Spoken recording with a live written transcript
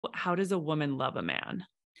how does a woman love a man?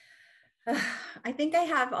 I think I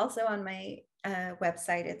have also on my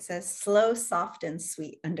website, it says slow, soft, and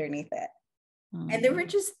sweet underneath it. And there were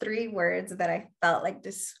just 3 words that I felt like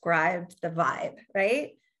described the vibe,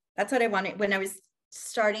 right? That's what I wanted when I was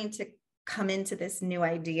starting to come into this new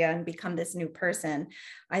idea and become this new person.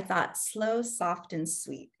 I thought slow, soft, and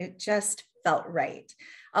sweet. It just felt right.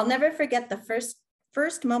 I'll never forget the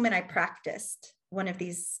first moment I practiced one of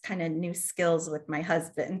these kind of new skills with my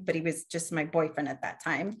husband, but he was just my boyfriend at that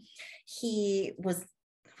time. I was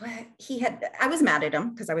mad at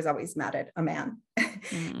him because I was always mad at a man.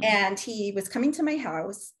 And he was coming to my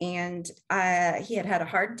house, and he had a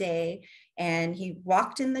hard day, and he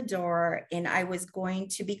walked in the door, and I was going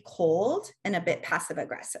to be cold and a bit passive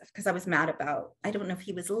aggressive because I was mad about, I don't know if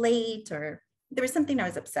he was late or there was something I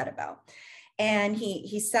was upset about. And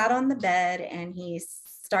he sat on the bed and he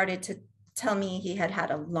started to tell me he had had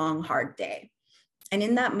a long, hard day. And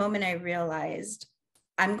in that moment, I realized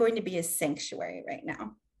I'm going to be a sanctuary right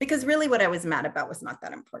now. Because really what I was mad about was not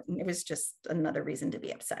that important. It was just another reason to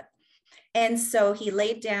be upset. And so he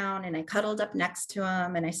laid down and I cuddled up next to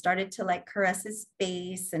him and I started to like caress his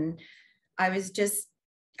face. And I was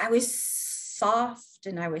soft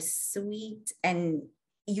and I was sweet. And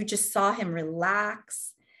you just saw him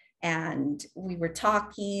relax. And we were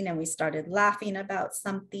talking and we started laughing about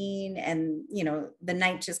something. And, the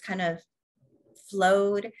night just kind of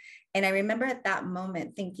flowed. And I remember at that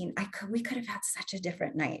moment thinking, we could have had such a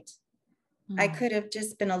different night. I could have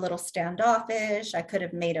just been a little standoffish. I could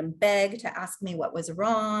have made him beg to ask me what was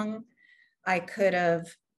wrong. I could have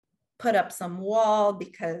put up some wall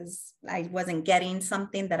because I wasn't getting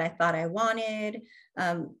something that I thought I wanted,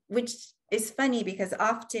 which is funny because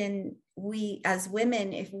often we as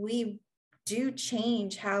women, if we do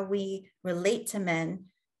change how we relate to men,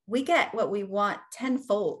 we get what we want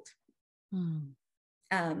tenfold.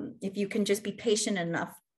 If you can just be patient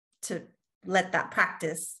enough to let that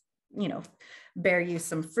practice, bear you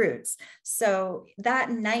some fruits. So that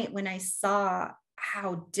night when I saw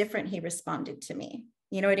how different he responded to me,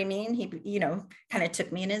 you know what I mean? He, kind of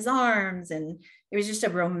took me in his arms and it was just a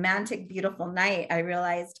romantic, beautiful night. I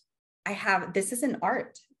realized this is an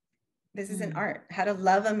art. This is an art. How to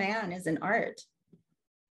love a man is an art.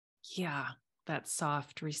 Yeah. That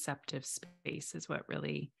soft, receptive space is what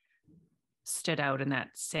really stood out in that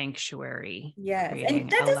sanctuary. Yes. And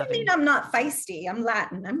that doesn't mean I'm not feisty. I'm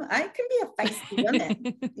Latin. I can be a feisty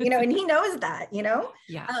woman, and he knows that,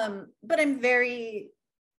 Yeah. But I'm very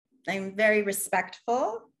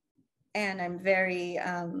respectful and I'm very,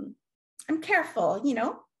 I'm careful,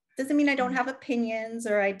 doesn't mean I don't have opinions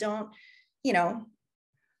or I don't, what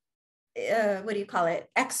do you call it?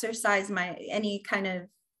 Exercise any kind of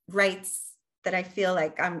rights that I feel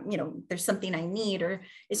like there's something I need, or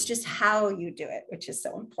it's just how you do it, which is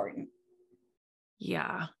so important.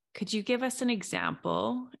 Yeah. Could you give us an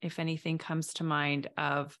example, if anything comes to mind,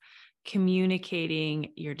 of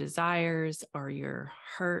communicating your desires or your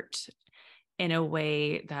hurt in a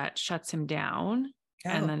way that shuts him down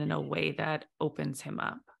and then in a way that opens him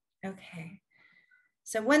up? Okay.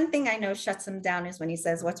 So one thing I know shuts him down is when he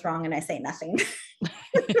says, "What's wrong?" and I say nothing.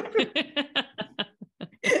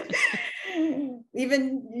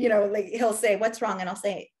 Even, like he'll say, "What's wrong?" and I'll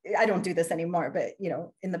say, I don't do this anymore, but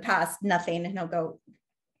in the past, nothing. And he'll go,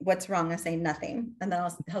 "What's wrong?" I say nothing. And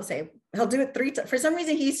then he'll do it 3 times. For some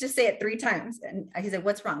reason, he used to say it 3 times. And he said,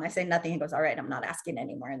 "What's wrong?" I say nothing. He goes, "All right, I'm not asking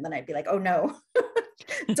anymore." And then I'd be like, "Oh no,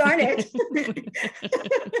 darn it."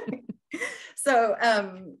 So,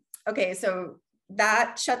 okay. So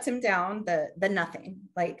that shuts him down, the nothing.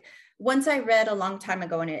 Like once I read a long time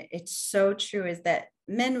ago, and it's so true, is that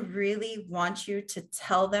men really want you to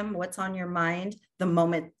tell them what's on your mind the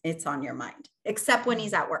moment it's on your mind, except when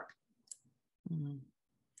he's at work.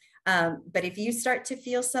 But if you start to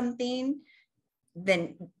feel something,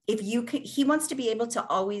 then he wants to be able to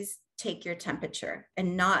always take your temperature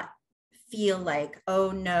and not feel like,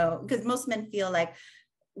 oh no, because most men feel like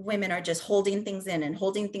women are just holding things in and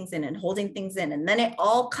holding things in and holding things in. And then it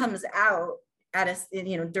all comes out at us,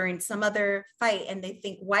 during some other fight. And they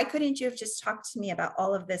think, why couldn't you have just talked to me about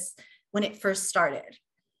all of this when it first started?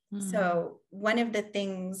 So one of the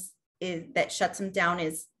things that shuts him down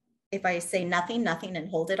is if I say nothing, and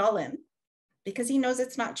hold it all in, because he knows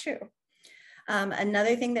it's not true.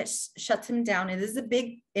 Another thing that shuts him down, and this is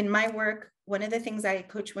in my work, one of the things I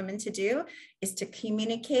coach women to do is to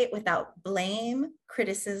communicate without blame,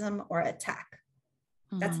 criticism, or attack.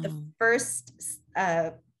 That's the first,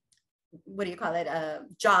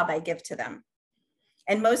 job I give to them.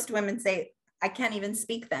 And most women say, "I can't even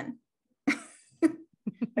speak then."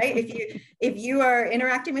 right? If you are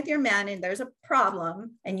interacting with your man and there's a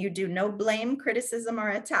problem and you do no blame, criticism, or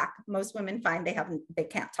attack, most women find they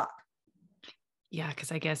can't talk. Yeah,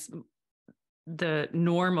 because I guess the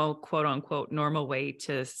normal, quote unquote, normal way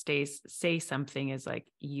to say something is like,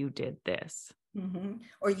 you did this. Mm-hmm.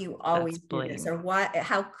 Or you That's always do this, blame. or why,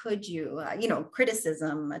 how could you,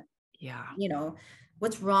 criticism, Yeah.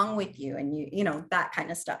 what's wrong with you? And that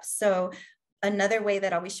kind of stuff. So another way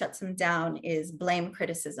that always shuts them down is blame,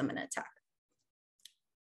 criticism, and attack.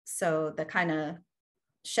 So the kind of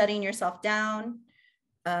shutting yourself down,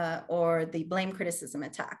 or the blame, criticism,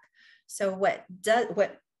 attack. So what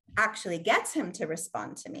actually gets him to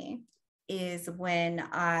respond to me is when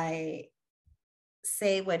I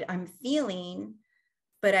say what I'm feeling,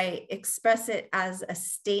 but I express it as a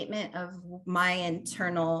statement of my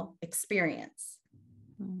internal experience.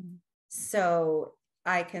 Mm. So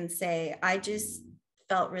I can say, I just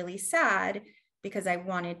felt really sad because I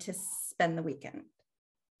wanted to spend the weekend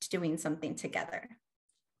doing something together.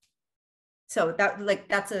 So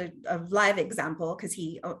that's a live example, because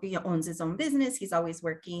he owns his own business. He's always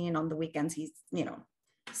working. On the weekends, he's,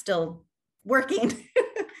 still working.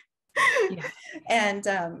 Yeah. And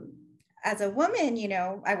as a woman,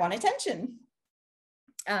 I want attention.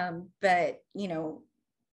 But,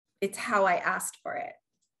 it's how I asked for it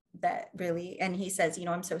that really, and he says,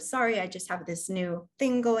 I'm so sorry. I just have this new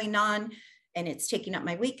thing going on and it's taking up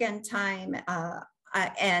my weekend time.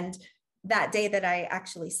 And that day that I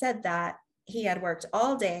actually said that, he had worked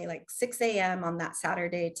all day, like 6 a.m. on that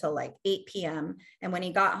Saturday till like 8 p.m. And when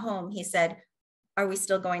he got home, he said, are we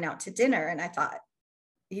still going out to dinner? And I thought,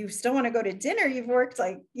 you still want to go to dinner? You've worked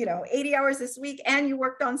 80 hours this week and you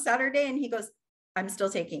worked on Saturday. And he goes, I'm still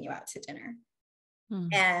taking you out to dinner.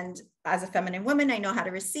 And as a feminine woman, I know how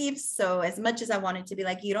to receive. So as much as I wanted to be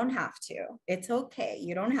like, you don't have to, it's okay.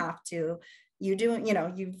 You don't have to, you do,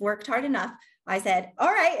 you've worked hard enough. I said,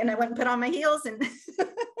 all right. And I went and put on my heels and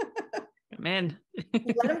Man.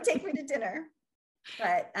 let him take me to dinner.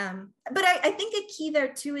 But I think a key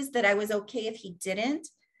there too is that I was okay if he didn't,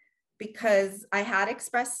 because I had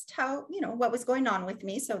expressed how, what was going on with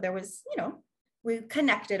me. So there was, we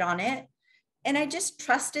connected on it. And I just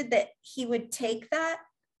trusted that he would take that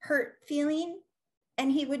hurt feeling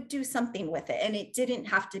and he would do something with it. And it didn't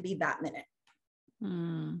have to be that minute.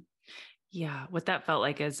 Yeah. What that felt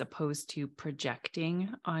like, as opposed to projecting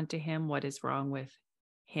onto him what is wrong with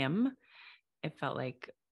him, it felt like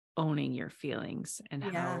owning your feelings and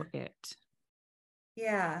how it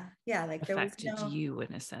like affected you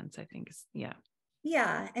in a sense, I think.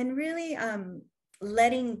 And really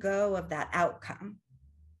letting go of that outcome,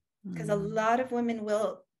 because a lot of women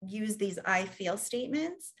will use these I feel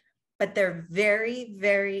statements, but they're very,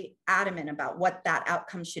 very adamant about what that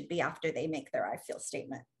outcome should be after they make their I feel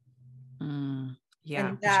statement. And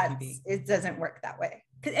it doesn't work that way.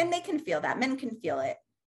 And they can feel that. Men can feel it.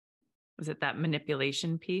 Was it that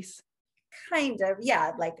manipulation piece? Kind of,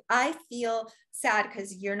 yeah. Like, I feel sad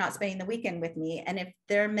because you're not spending the weekend with me. And if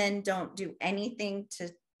their men don't do anything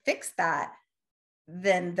to fix that,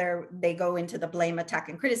 then they go into the blame, attack,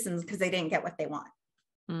 and criticism because they didn't get what they want.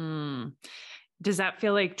 Does that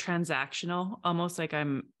feel like transactional? Almost like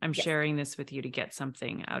I'm yes. sharing this with you to get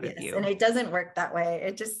something out of you. And it doesn't work that way.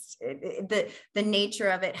 It just, the nature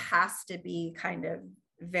of it has to be kind of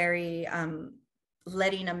very,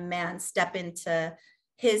 letting a man step into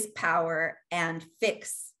his power and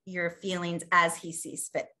fix your feelings as he sees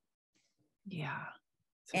fit. Yeah.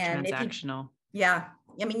 So and transactional. I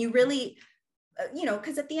mean, you really,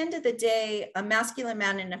 because at the end of the day, a masculine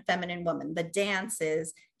man and a feminine woman, the dance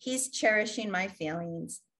is, he's cherishing my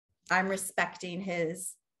feelings. I'm respecting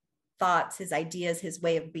his thoughts, his ideas, his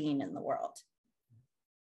way of being in the world.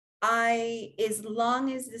 As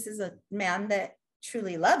long as this is a man that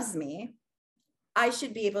truly loves me, I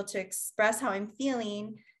should be able to express how I'm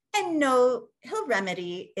feeling and know he'll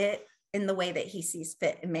remedy it in the way that he sees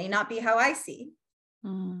fit. It may not be how I see,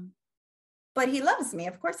 but he loves me.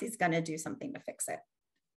 Of course, he's going to do something to fix it.